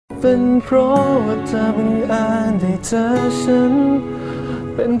เป็นเพราะว่าเธอบังเอิญได้เจอฉัน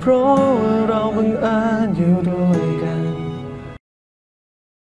เป็นเพราะว่าเราบังเอิญอยู่ด้วยกัน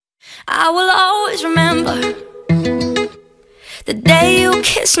I will always remember the day you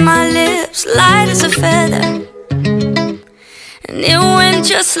kissed my lips, light as a feather. And it went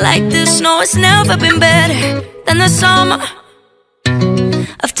just like this. No, it's never been better than the summer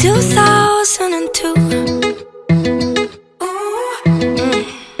of 2002.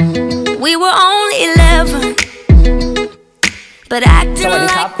 We were only 11, but acting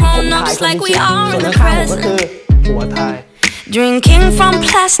like grown-ups, like we are in the present. Drinking from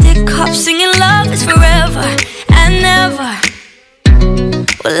plastic cups, singing love is forever and never.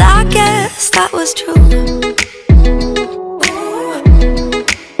 Well, I guess that was true.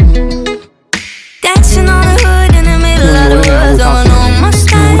 Dancing on the hood in the middle of the woods on an old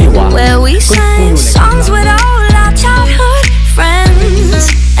Mustang, where we sang songs with all our childhood friends.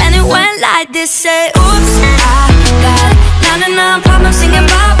 And it went like this, say, oops, I got 99 problems singing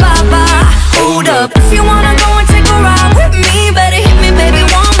bye, bye, bye. Hold up, if you wanna go and take a ride with me, better hit me, baby,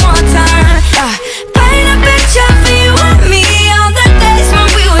 one more time. Paint a picture for you and me on the days when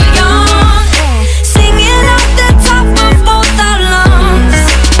we were young, singing off the top of both our lungs.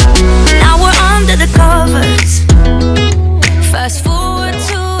 Now we're under the covers. Fast forward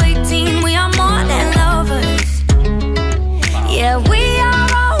to 18, we are more than lovers. Yeah, we are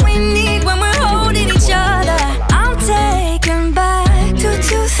all we need when we're holding each other. I'm taken back to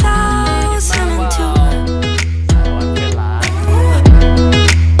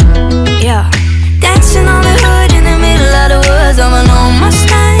 2002. Yeah, dancing on the hood in the middle of the woods of an old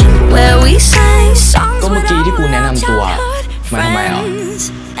Mustang, where we sang songs with all our childhood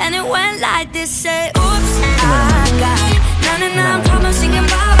friends. And it went like this, say, oops, I got 99 problems singing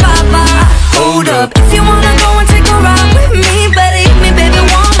bye, bye, bye. Hold up, if you wanna go and take a ride with me, better hit me, baby,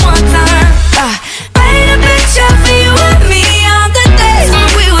 one more time. Paint a picture for you and me on the days when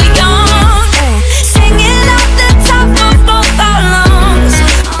we were young, singing off the top of both our lungs.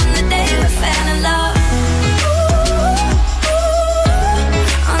 On the day we fell in love,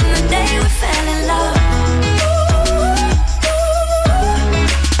 on the day we fell in love.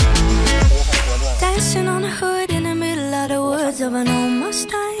 Dancing on the hood in the middle of the woods of an old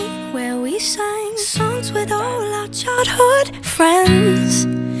Mustang, where we sang songs with all our childhood friends.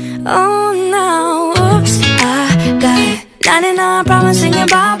 Oh, now, oops, I got 99 problems singing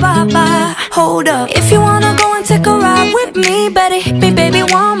bye, bye, bye. Hold up, if you wanna go and take a ride with me, better hit me, baby,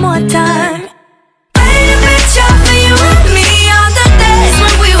 one more time.